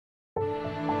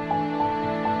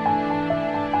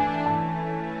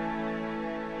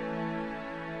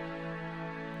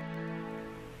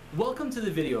Welcome to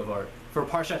the video Vort for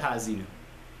Parshat Haazinu.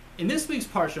 In this week's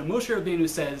Parsha, Moshe Rabbeinu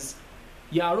says,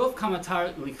 Ya'arov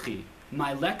kamatar likhi,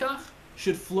 my lekach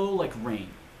should flow like rain.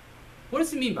 What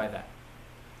does he mean by that?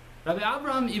 Rabbi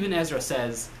Abraham Ibn Ezra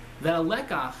says that a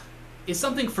lekach is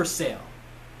something for sale.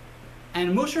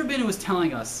 And Moshe Rabbeinu is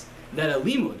telling us that a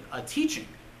limud, a teaching,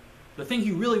 the thing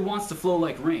he really wants to flow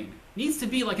like rain, needs to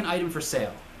be like an item for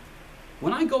sale.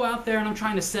 When I go out there and I'm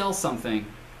trying to sell something,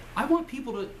 I want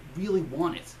people to really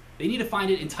want it. They need to find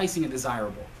it enticing and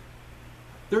desirable.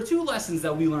 There are two lessons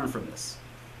that we learn from this.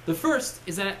 The first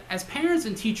is that as parents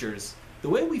and teachers, the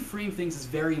way we frame things is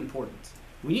very important.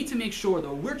 We need to make sure that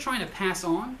what we're trying to pass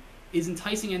on is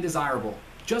enticing and desirable,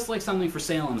 just like something for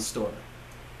sale in a store.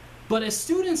 But as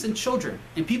students and children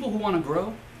and people who want to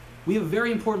grow, we have a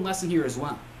very important lesson here as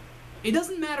well. It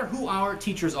doesn't matter who our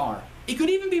teachers are. It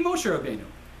could even be Moshe Rabbeinu.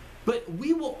 But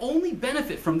we will only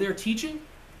benefit from their teaching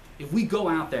if we go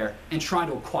out there and try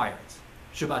to acquire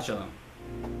it. Shabbat Shalom.